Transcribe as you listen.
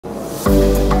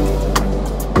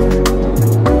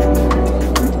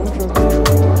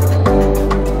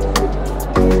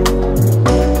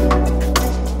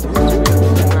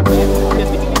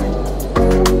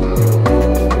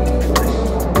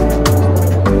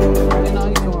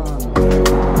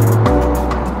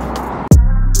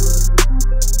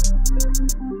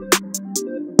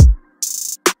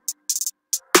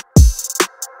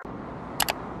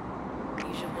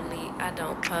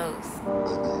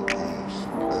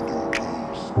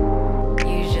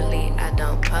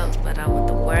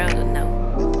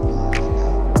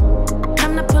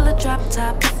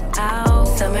out.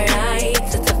 Summer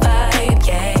nights, it's a vibe,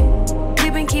 yeah.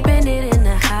 We've been keeping it in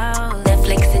the house.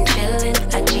 Netflix and chillin',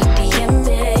 I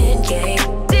GDM'in', yeah.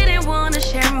 Didn't wanna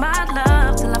share my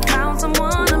love till I found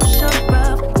someone I'm sure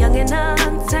of. Young and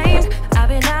untamed, I've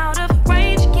been out of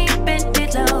range, keeping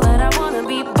it low. But I wanna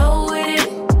be bold with it.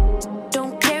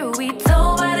 Don't care who we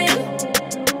told about it.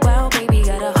 Wow, baby,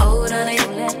 got a hold on it.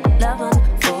 Let love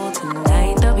unfold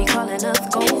tonight. They'll be calling us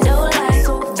gold. No lies,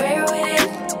 so fair with it.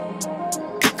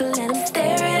 You can let them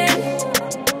stare at it.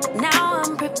 Now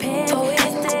I'm prepared.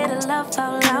 Instead of love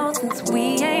out loud, since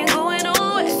we ain't going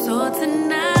nowhere. So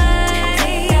tonight,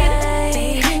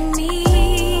 baby,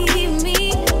 need me.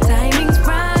 Timing's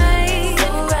right, so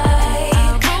right.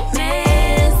 Our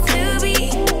meant to be.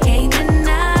 Can't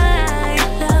deny.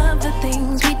 Love the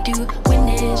things we do when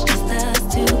it's just us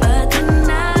two. But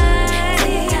tonight,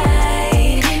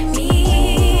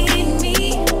 need me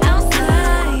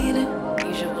outside.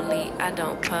 Usually I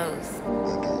don't post.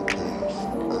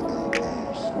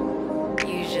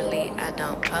 Usually I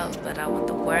don't post, but I want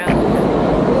the world to know.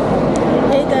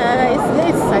 Hey guys, today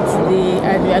is Saturday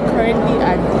and we are currently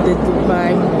at the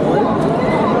Dubai Mall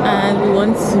and we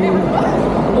want to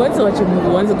watch a movie,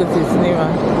 we want to go to the cinema.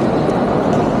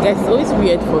 Guys, it's always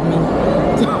weird for me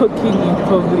talking in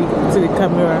public to the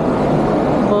camera.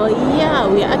 But yeah,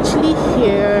 we're actually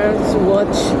here to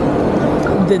watch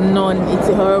The Nun. It's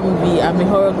a horror movie. I'm a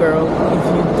horror girl, if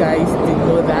you guys didn't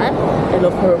know that. I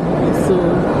love horror movies, so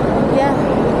yeah.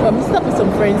 I'm meeting up with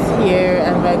some friends here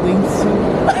and we're going to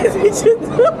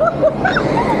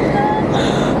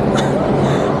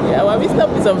yeah, we're meeting up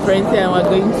with some friends here and we're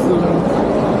going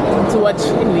to watch.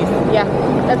 Anyways, yeah,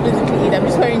 that's basically it. I'm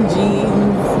just wearing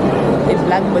jeans, a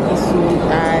black bodysuit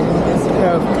and this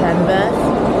pair of canvas.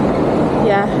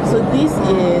 Yeah, so this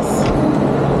is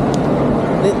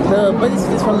the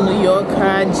bodysuit is from New York,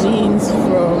 jeans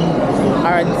from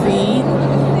RD,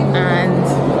 and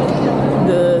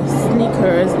the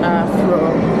sneakers are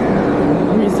from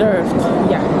Reserved.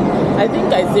 Yeah, I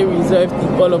think I say Reserved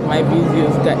in all of my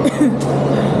videos, guys.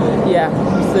 Yeah,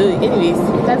 so anyways,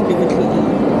 that's basically it.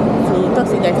 So talk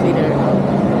to you guys later.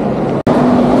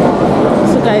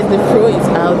 So guys, the fro is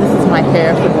out. This is my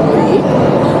hair for the day.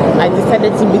 I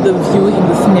decided to be the view in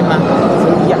the cinema, so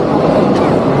yeah.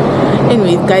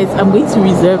 Anyways guys, I'm going to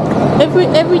Reserve.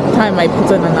 Every time I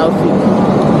put on an outfit,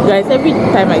 guys, every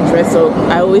time I dress up,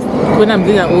 I always, when I'm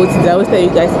doing an OOTD, I always tell you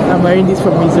guys I'm wearing this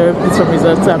from Reserve, this from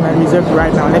Reserve, so I'm at Reserve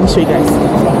right now. Let me show you guys.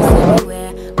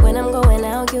 When I'm going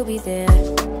out, you'll be there.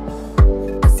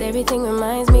 'Cause everything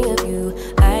reminds me of you.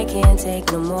 I can't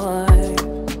take no more.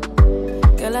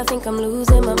 Girl, I think I'm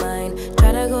losing my mind.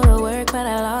 Try to go to work, but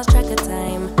I lost track of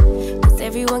time. 'Cause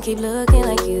everyone keep looking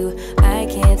like you. I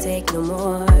can't take no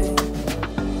more.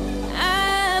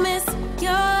 I miss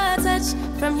your touch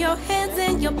from your hands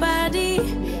and your body.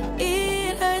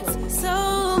 It hurts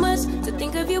so much to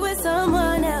think of you as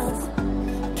someone else.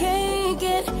 Can't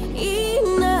get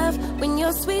enough when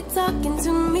you're sweet talking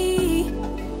to me.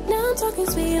 Now I'm talking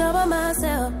sweet all by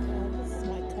myself.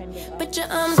 Put your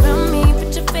arms around me,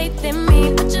 put your faith in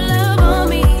me, put your love on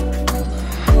me.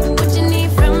 What you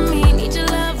need from me, need your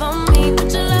love on me,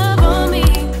 put your love on me.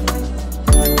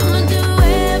 I'ma do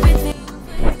everything.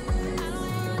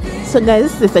 So guys,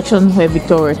 this is the section where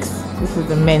Victor works. This is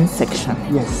the men's section.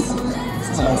 Yes, this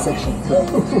is my section.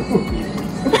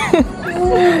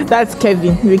 That's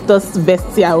Kevin, Victor's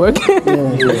bestie at work. Yeah,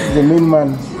 he's the main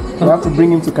man. We have to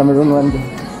bring him to Cameroon one day.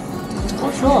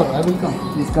 Oh sure, I will come.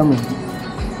 He's coming.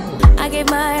 I gave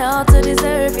my all to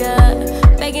deserve ya.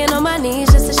 Begging on my knees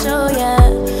just to show ya.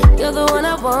 You're the one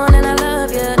I want and I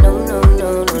love ya. No, no,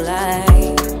 no, no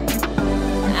lie.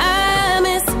 I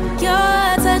miss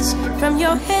your touch from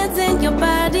your hands and your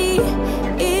body.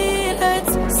 It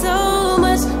hurts so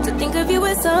much to think of you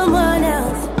as someone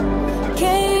else.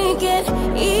 Can't get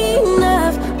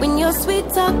enough when you're sweet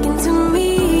talking to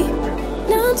me.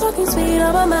 Now I'm talking sweet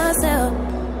all by myself.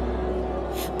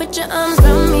 Put your arms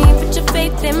around me, put your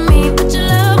faith in me, put your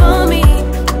love on me.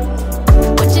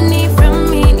 What you need from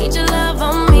me, need your love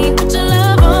on me, put your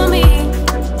love on me.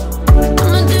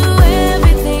 I'ma do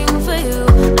everything for you.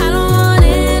 I don't want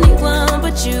anyone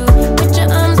but you. Put your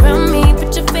arms around me,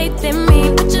 put your faith in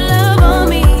me, put your love on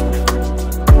me.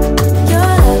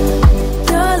 Your love,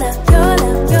 your love, your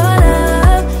love, your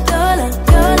love, your love,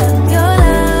 your love, your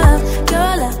love,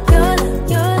 your love, your love,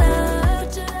 your love,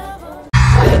 put your love on me.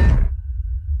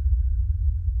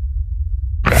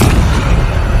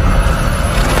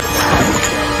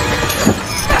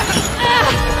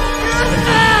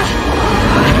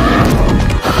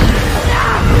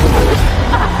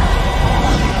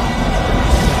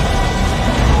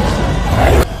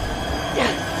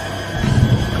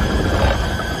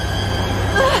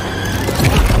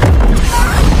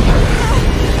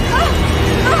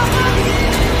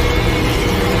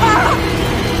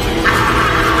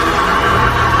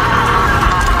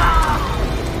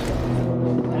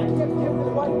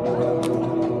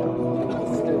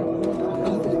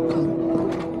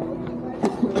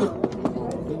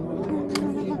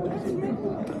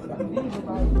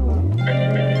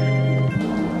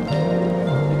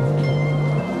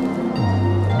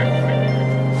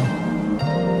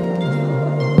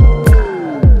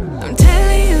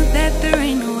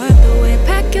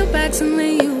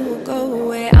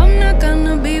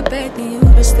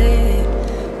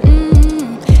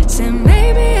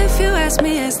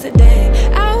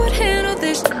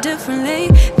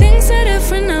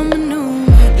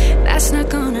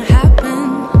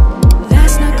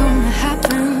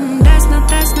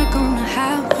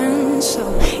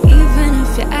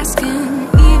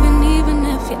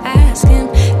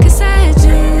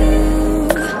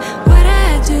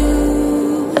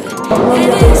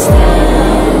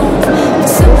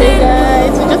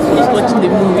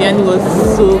 and it was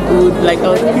so good. Like I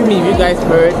was screaming, if you guys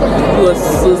heard, it was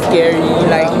so scary.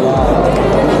 Like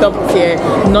top tier.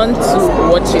 Nun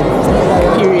II, watch it.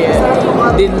 Period.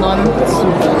 The Nun II.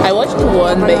 I watched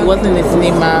one, but it wasn't in the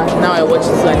cinema. Now I watch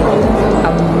it, like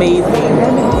amazing.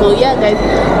 So yeah, guys,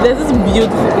 there's this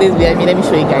beautiful place behind me. Let me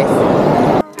show you guys.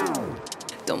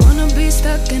 Don't wanna be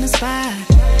stuck in a spot,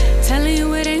 telling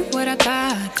you it ain't what I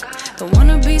thought. Don't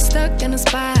wanna be stuck in a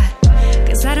spot,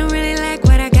 cause I don't really like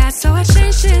what I got, so I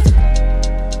changed it.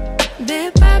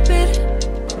 Bit by bit,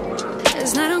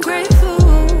 it's not ungrateful,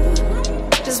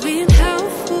 just being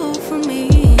helpful for me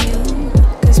and you.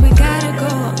 Cause we gotta go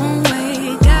our own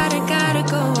way, gotta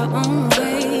go our own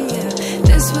way, yeah.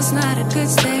 This was not a good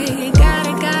stay,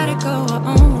 gotta go our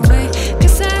own way.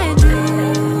 Cause I do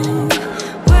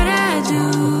what I do,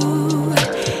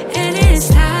 and it's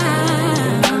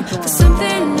time for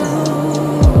something new,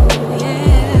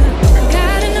 yeah.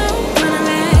 Gotta know when to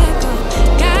let go,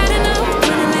 gotta know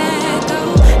when to let go,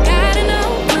 gotta know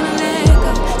when to let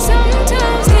go.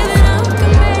 Sometimes giving up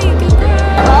can make it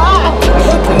grow,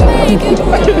 can make it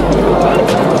grow.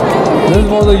 This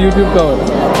was a YouTube cover.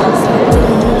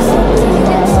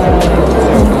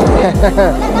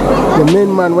 The main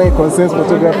man when it concerns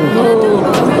photography.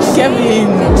 Oh, Kevin,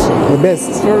 The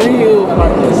best. for real.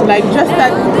 Like just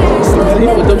that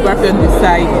doing photography on the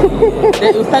side.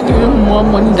 Then you'll start giving more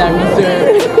money than reserve.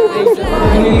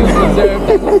 Really reserve.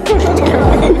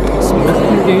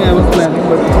 Thinking I was planning,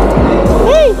 but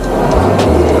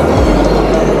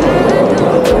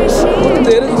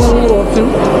there is one more option.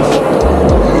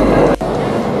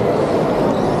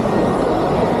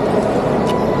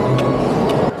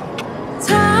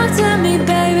 Talk to me,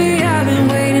 baby, I've been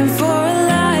waiting for a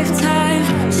lifetime.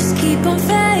 Just keep on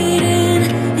fading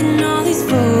in all these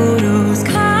photos,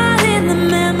 caught in the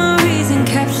memories and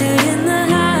captured in the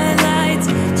highlights.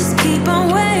 Just keep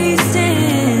on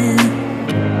wasting.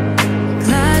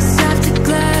 Glass after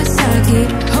glass, I keep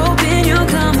hoping you'll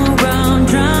come around,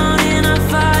 drowning our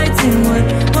fights in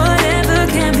whatever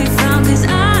can be found. Cause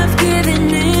I've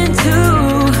given in to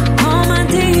all my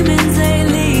demons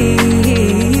lately.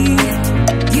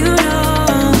 You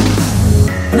know,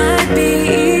 might be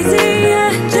easier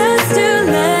just to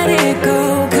let it go.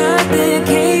 Cut the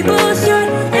cable short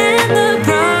and the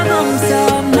problem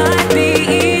solved. Might be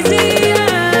easier.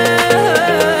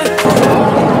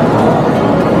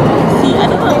 See, I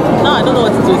don't know. Now I don't know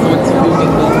what to do with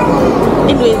filming though.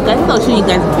 Anyways, guys, I'll show you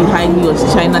guys behind me was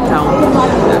Chinatown.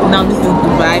 Now this is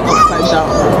Dubai upside down.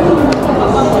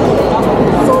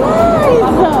 So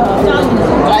nice!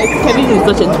 Guys, Kevin is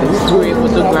such a great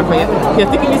photographer.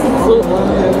 You're taking this so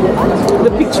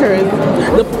the pictures,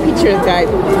 guys.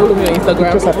 Follow me on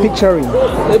Instagram. Just a picturing.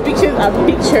 The pictures are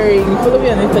picturing. Follow me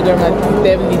on Instagram at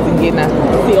 @7Nizingena.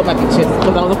 See all my pictures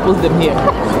because I want to post them here.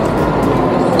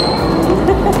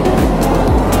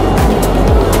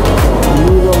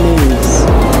 Mirror maze.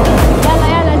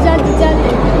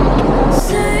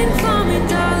 Sing for me,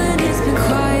 darling, it's been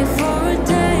quiet for a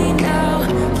day now.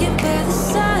 Can't bear the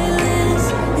silence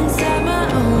inside my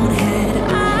own head.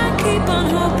 I keep on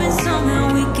hoping somehow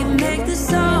we can make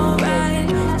this alright.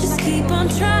 Just keep on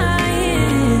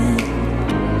trying.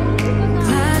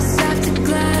 Glass after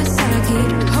glass, I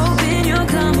keep hoping you'll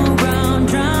come around,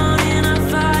 drowning our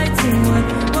fight.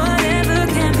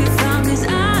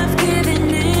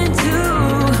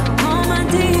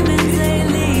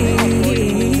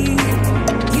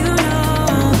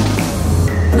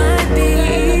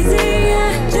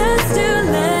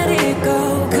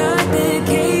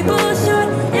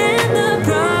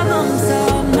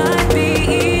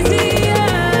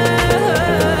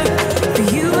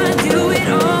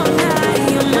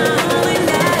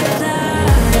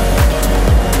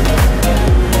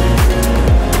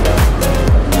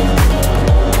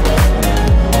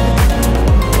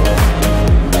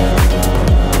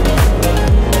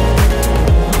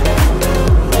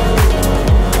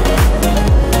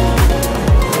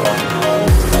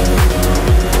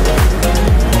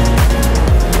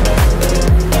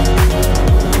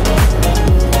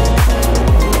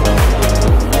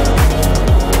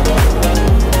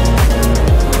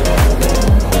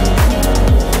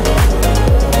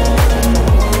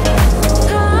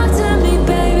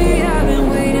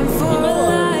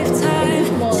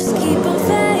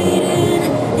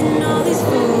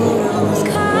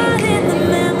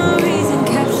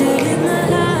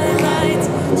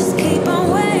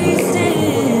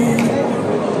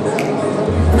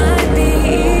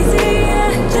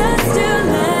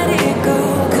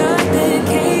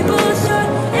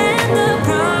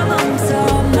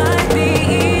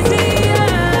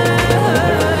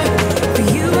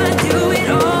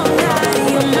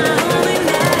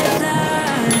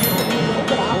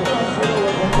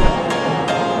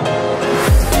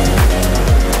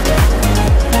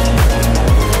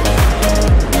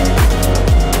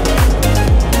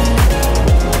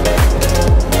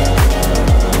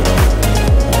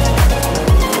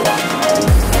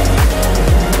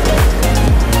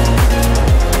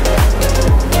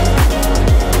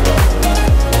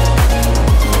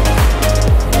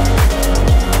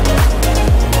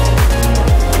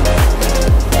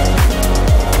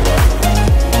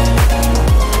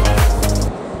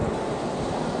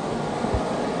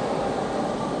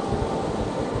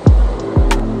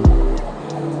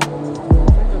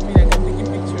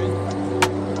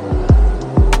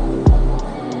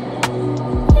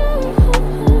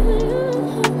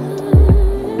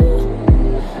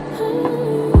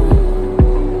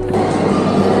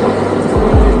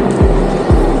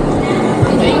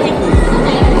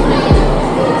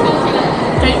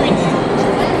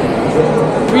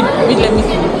 Wait, let me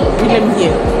see. Wait, let me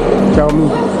hear. Xiaomi.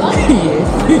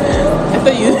 Yeah. I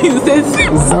thought you said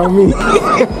Xiaomi.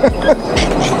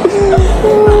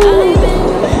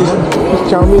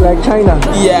 Xiaomi like China.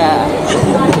 yeah.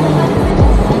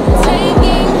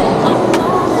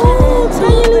 Oh,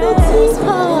 tiny little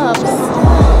teapots.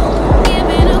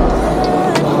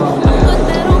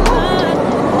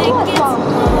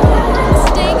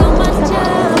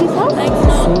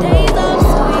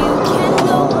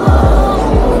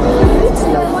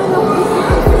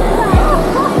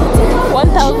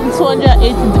 $1,280.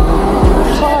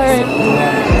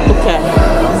 Okay.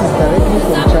 This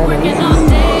is directly from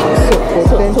China.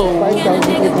 This is for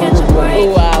 5,800. Oh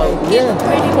wow. Yeah.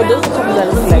 For those people that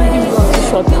look like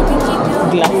short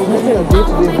glasses.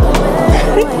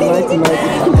 Nice.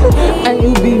 And it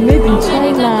will be made in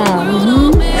China.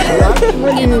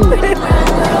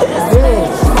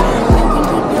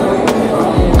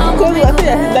 Because I think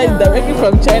that is directly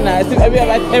from China. I think every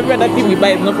other thing we buy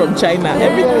is not from China.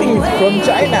 Everything is from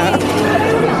China.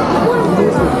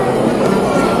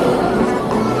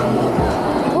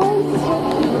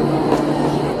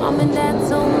 Mom and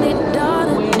Dad's only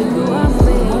daughter. Do I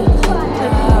feel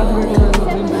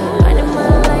finding my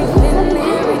life in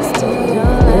lyrics to your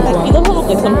life? It doesn't look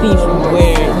like something you should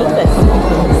wear. It looks like something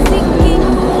from Thinking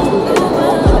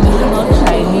not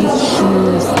Chinese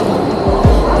shoes.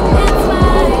 it's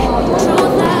my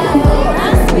truth. I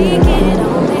speak it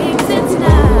all makes sense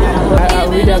now. I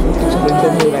really have to teach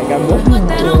them like I'm not. But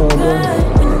that don't good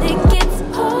when it gets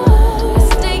hard. I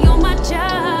stay on my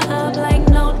job like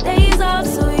no days off,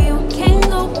 so you can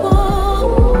go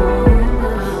boom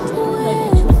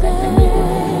with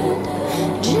that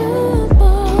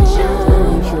jukebox.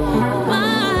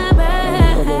 My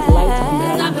bad.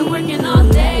 I've been working all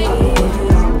day.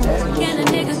 Can a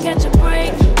nigga catch a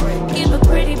break? Give a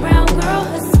pretty brown girl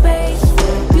her space.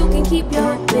 You can keep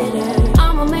your bitter.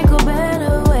 I'ma make a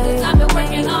better way. I've been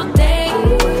working all day.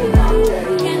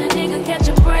 Can a nigga catch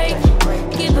a break?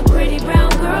 Give a pretty brown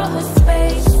girl her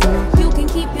space. You can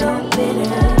keep your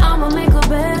bitter. I'ma make a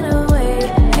better way.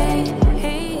 Hey,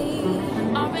 hey.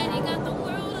 Already got the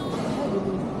world on.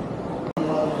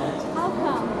 How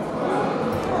come?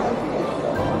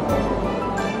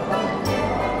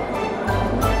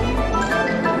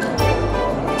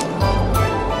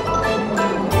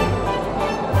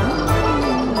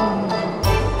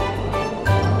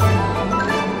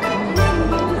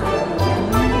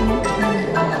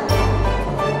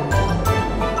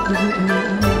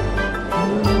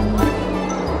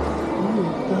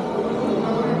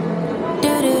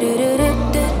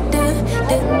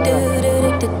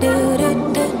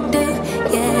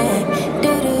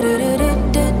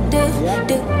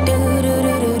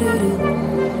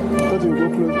 Thought you would go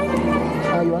close.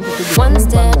 You want to take the One phone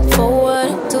step back,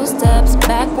 forward, 2 steps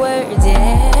backwards,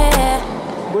 yeah.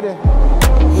 Go there.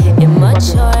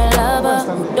 Immature lover,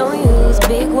 don't use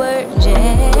big words,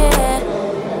 yeah.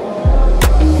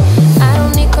 I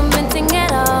don't need convincing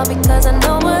at all because I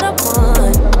know what I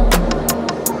want.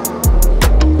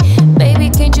 Baby,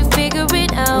 can't you figure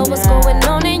it out? What's going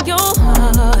on in your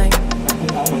heart?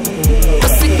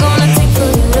 What's it gonna take for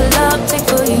you to love, take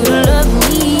for you to love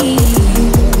me?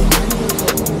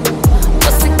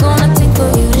 What's it gonna take for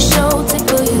you to show, take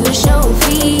for you to show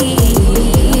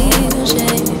feels,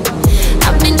 yeah.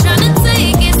 I've been trying to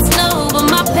take it slow, but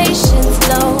my patience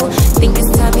low. Think it's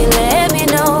time you let me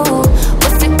know.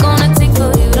 What's it gonna take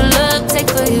for you to love, take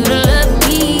for you to love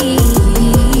me?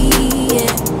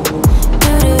 Yeah.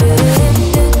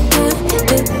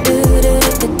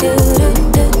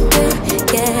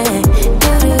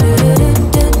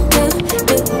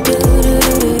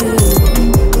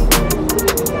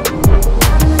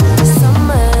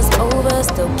 Summer's over,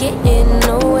 still getting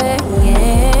nowhere,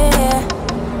 yeah.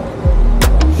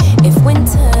 If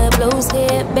winter blows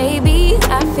here, baby,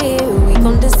 I feel